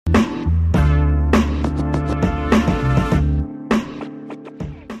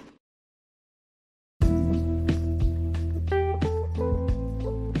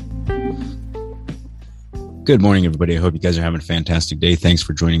Good morning, everybody. I hope you guys are having a fantastic day. Thanks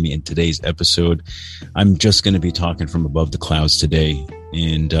for joining me in today's episode. I'm just going to be talking from above the clouds today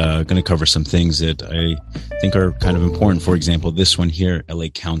and going to cover some things that I think are kind of important. For example, this one here, LA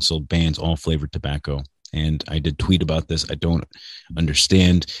Council bans all flavored tobacco. And I did tweet about this. I don't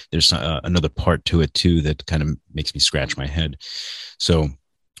understand. There's another part to it, too, that kind of makes me scratch my head. So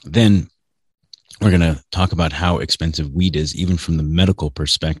then we're going to talk about how expensive weed is, even from the medical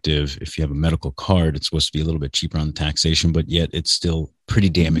perspective. If you have a medical card, it's supposed to be a little bit cheaper on the taxation, but yet it's still pretty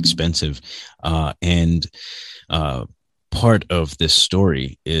damn expensive. And part of this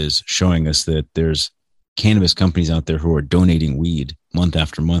story is showing us that there's cannabis companies out there who are donating weed month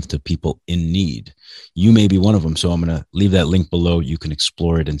after month to people in need. You may be one of them, so I'm going to leave that link below. You can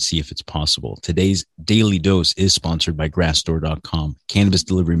explore it and see if it's possible. Today's Daily Dose is sponsored by grassstore.com. Cannabis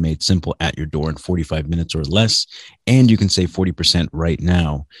delivery made simple at your door in 45 minutes or less, and you can save 40% right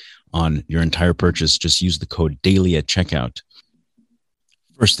now on your entire purchase. Just use the code DAILY at checkout.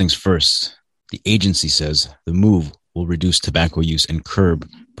 First things first, the agency says the move will reduce tobacco use and curb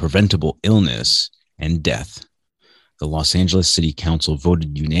preventable illness and death. The Los Angeles City Council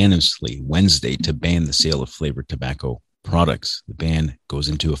voted unanimously Wednesday to ban the sale of flavored tobacco products. The ban goes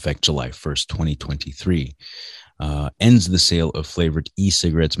into effect July 1st, 2023. Ends the sale of flavored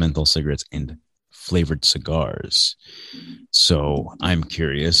e-cigarettes, menthol cigarettes, and flavored cigars. So I'm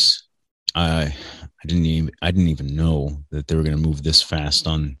curious. I didn't even know that they were going to move this fast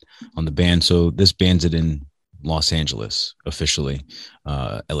on the ban. So this bans it in Los Angeles officially,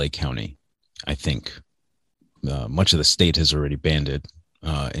 LA County. I think much of the state has already banned it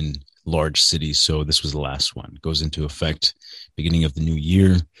in large cities, so this was the last one. It goes into effect beginning of the new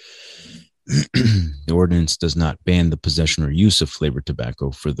year. The ordinance does not ban the possession or use of flavored tobacco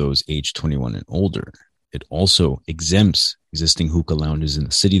for those aged 21 and older. It also exempts existing hookah lounges in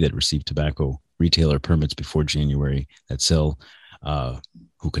the city that receive tobacco retailer permits before January that sell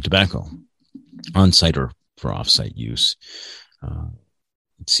hookah tobacco on-site or for off-site use.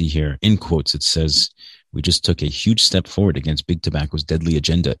 Let's see here, in quotes, it says, "We just took a huge step forward against Big Tobacco's deadly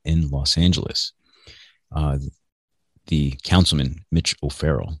agenda in Los Angeles." The councilman, Mitch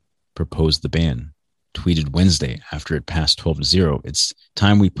O'Farrell, proposed the ban, tweeted Wednesday after it passed 12-0. "It's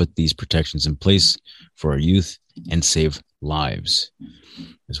time we put these protections in place for our youth and save lives,"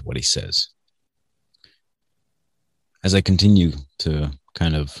 is what he says. As I continue to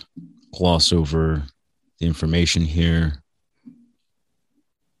kind of gloss over the information here,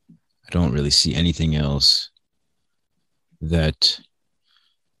 I don't really see anything else that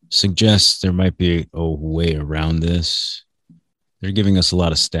suggests there might be a way around this. They're giving us a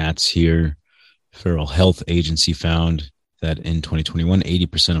lot of stats here. Federal Health Agency found that in 2021,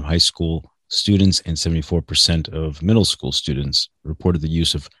 80% of high school students and 74% of middle school students reported the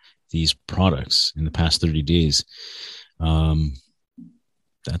use of these products in the past 30 days.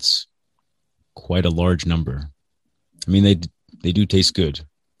 That's quite a large number. I mean, they do taste good,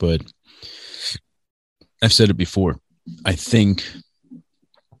 but I've said it before. I think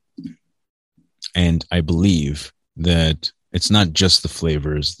and I believe that it's not just the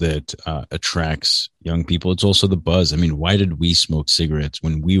flavors that attracts young people. It's also the buzz. I mean, why did we smoke cigarettes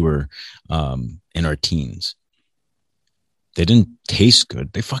when we were in our teens? They didn't taste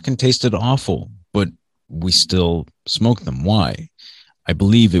good. They fucking tasted awful, but we still smoked them. Why? I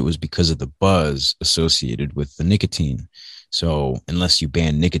believe it was because of the buzz associated with the nicotine. So unless you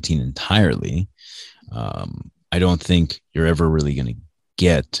ban nicotine entirely, I don't think you're ever really going to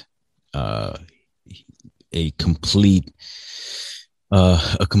get a complete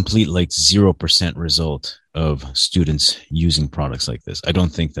like 0% result of students using products like this. I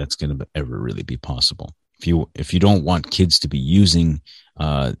don't think that's going to ever really be possible. If you don't want kids to be using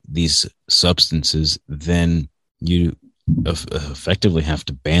these substances, then you effectively have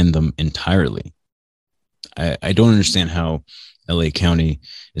to ban them entirely. I don't understand how LA County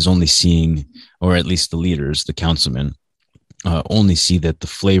is only seeing, or at least the leaders, the councilmen, only see that the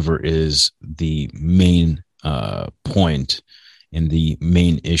flavor is the main point and the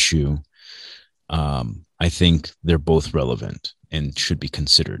main issue. I think they're both relevant and should be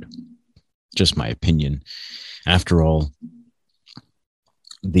considered. Just my opinion. After all,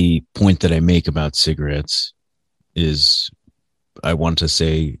 the point that I make about cigarettes is, I want to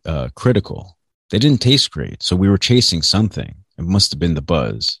say, critical. They didn't taste great, so we were chasing something. It must have been the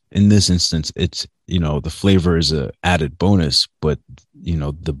buzz. In this instance, it's, the flavor is a added bonus, but,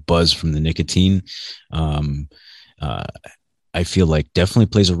 the buzz from the nicotine, I feel like definitely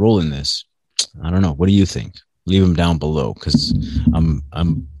plays a role in this. I don't know. What do you think? Leave them down below, because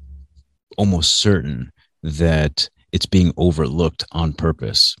I'm almost certain that it's being overlooked on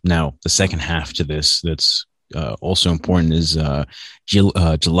purpose. Now, the second half to this that's also important is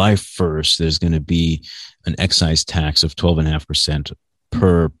July 1st, there's going to be an excise tax of 12.5%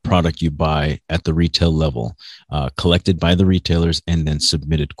 per product you buy at the retail level, collected by the retailers and then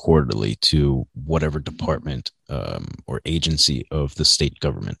submitted quarterly to whatever department or agency of the state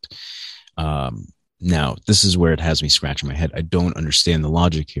government. Now, this is where it has me scratching my head. I don't understand the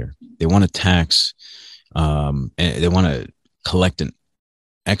logic here. They want to tax, and they want to collect an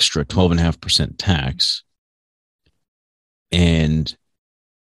extra 12.5% tax. And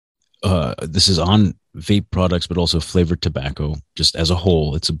this is on vape products, but also flavored tobacco, just as a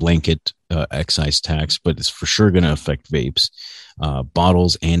whole. It's a blanket excise tax, but it's for sure going to affect vapes,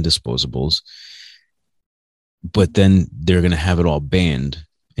 bottles, and disposables. But then they're going to have it all banned,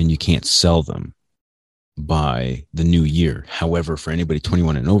 and you can't sell them by the new year. However, for anybody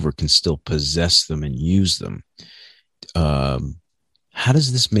 21 and over can still possess them and use them. How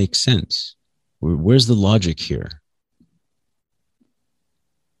does this make sense? Where's the logic here?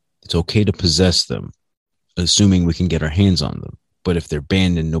 It's okay to possess them, assuming we can get our hands on them. But if they're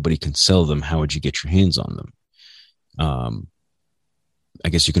banned and nobody can sell them, how would you get your hands on them? I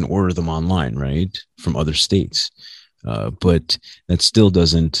guess you can order them online, right, from other states. But that still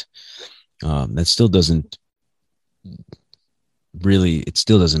doesn't make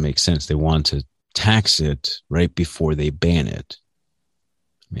sense. They want to tax it right before they ban it.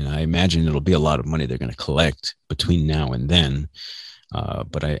 I mean, I imagine it'll be a lot of money they're going to collect between now and then.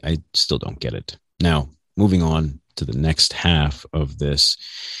 But I still don't get it. Now, moving on to the next half of this,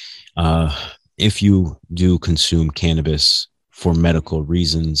 if you do consume cannabis for medical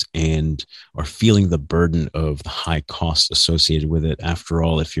reasons and are feeling the burden of the high costs associated with it, after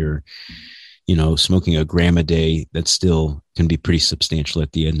all, if you're, smoking a gram a day, that still can be pretty substantial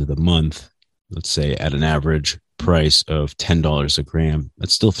at the end of the month. Let's say at an average price of $10 a gram,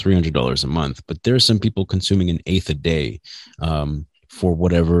 that's still $300 a month. But there are some people consuming an eighth a day, for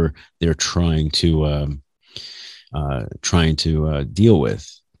whatever they're trying to deal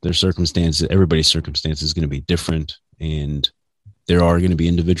with. Their circumstances, everybody's circumstance is going to be different, and there are going to be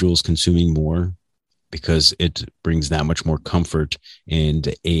individuals consuming more because it brings that much more comfort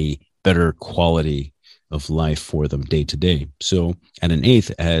and a better quality of life for them day to day. So at an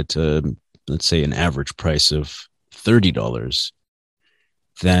eighth, at let's say an average price of $30,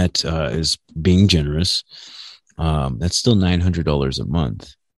 that is being generous. That's still $900 a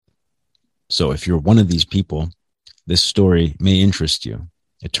month. So if you're one of these people, this story may interest you.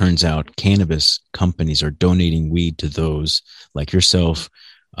 It turns out cannabis companies are donating weed to those like yourself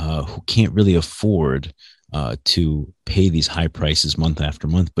who can't really afford to pay these high prices month after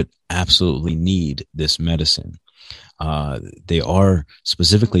month, but absolutely need this medicine. They are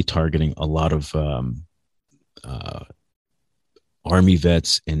specifically targeting a lot of Army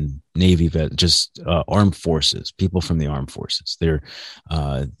vets and Navy vets, just armed forces, people from the armed forces.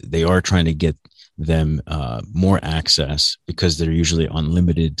 They are trying to get them more access because they're usually on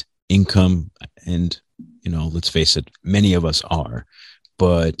limited income, and let's face it, many of us are.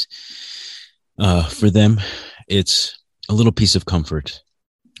 But for them, it's a little piece of comfort,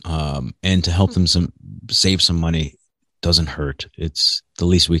 and to help them save some money doesn't hurt. It's the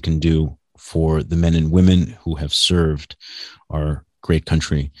least we can do for the men and women who have served our great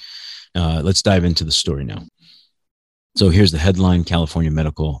country. Let's dive into the story now. So here's the headline: California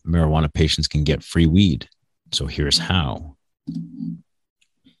medical marijuana patients can get free weed. So here's how.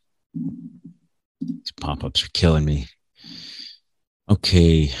 These pop-ups are killing me.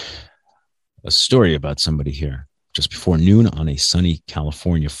 Okay, a story about somebody here. Just before noon on a sunny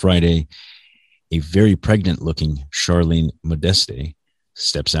California Friday, a very pregnant-looking Charlene Modeste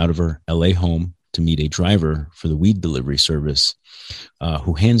steps out of her LA home to meet a driver for the weed delivery service,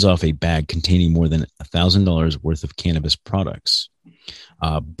 who hands off a bag containing more than $1,000 worth of cannabis products.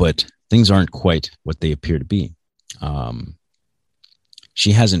 But things aren't quite what they appear to be.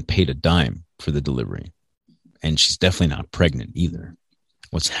 She hasn't paid a dime for the delivery, and she's definitely not pregnant either.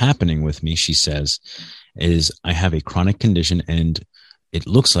 What's happening with me, she says, is I have a chronic condition and it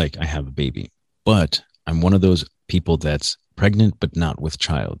looks like I have a baby, but I'm one of those people that's pregnant but not with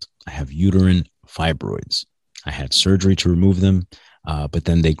child. I have uterine fibroids. I had surgery to remove them, but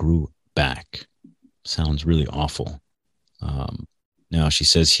then they grew back. Sounds really awful. Now, she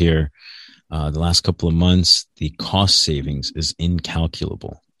says here, the last couple of months, the cost savings is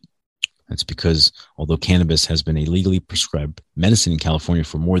incalculable. That's because although cannabis has been a legally prescribed medicine in California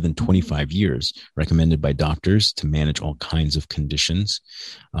for more than 25 years, recommended by doctors to manage all kinds of conditions,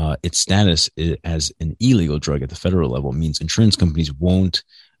 its status as an illegal drug at the federal level means insurance companies won't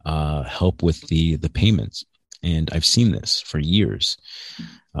help with the payments. And I've seen this for years.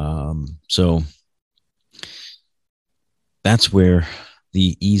 So that's where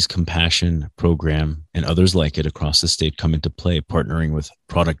the Ease Compassion program and others like it across the state come into play, partnering with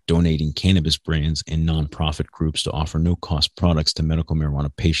product donating cannabis brands and nonprofit groups to offer no cost products to medical marijuana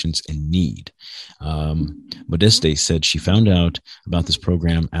patients in need. Modeste said she found out about this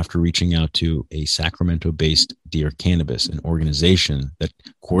program after reaching out to a Sacramento based Dear Cannabis, an organization that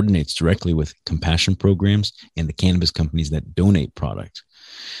coordinates directly with compassion programs and the cannabis companies that donate product.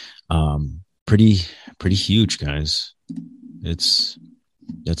 Pretty huge, guys.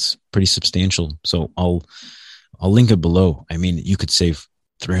 That's pretty substantial. So I'll link it below. I mean, you could save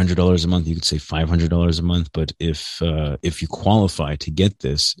 $300 a month, you could save $500 a month, but if you qualify to get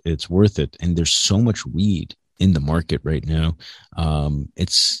this, it's worth it. And there's so much weed in the market right now.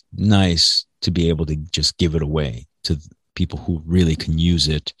 It's nice to be able to just give it away to people who really can use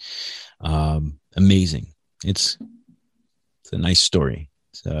it. Amazing. It's a nice story.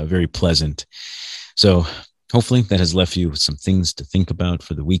 It's very pleasant. So hopefully that has left you with some things to think about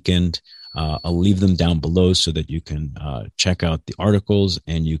for the weekend. I'll leave them down below so that you can check out the articles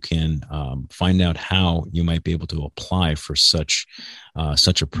and you can find out how you might be able to apply for such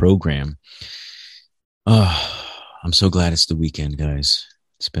a program. I'm so glad it's the weekend, guys.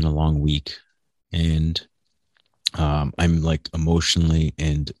 It's been a long week, and I'm like emotionally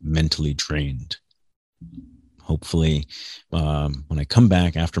and mentally drained. Hopefully, when I come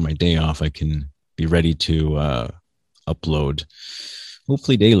back after my day off, I can be ready to upload,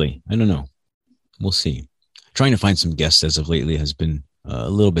 hopefully daily. I don't know. We'll see. Trying to find some guests as of lately has been a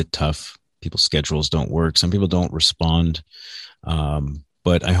little bit tough. People's schedules don't work. Some people don't respond.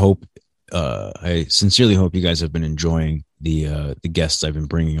 But I sincerely hope you guys have been enjoying the guests I've been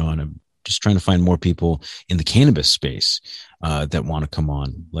bringing on. I'm just trying to find more people in the cannabis space that want to come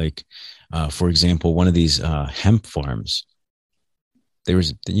on. Like, for example, one of these hemp farms.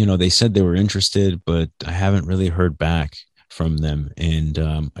 They said they were interested, but I haven't really heard back from them. And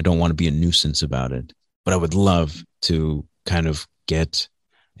I don't want to be a nuisance about it, but I would love to kind of get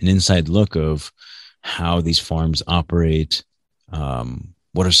an inside look of how these farms operate.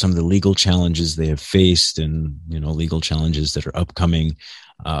 What are some of the legal challenges they have faced and, legal challenges that are upcoming?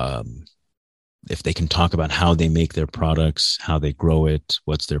 If they can talk about how they make their products, how they grow it,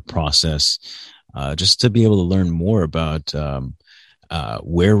 what's their process, just to be able to learn more about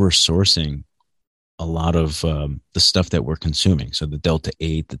where we're sourcing a lot of the stuff that we're consuming. So the Delta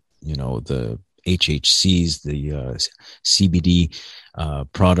 8, the HHCs, the CBD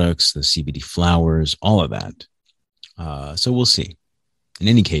products, the CBD flowers, all of that. So we'll see. In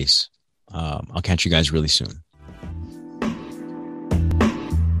any case, I'll catch you guys really soon.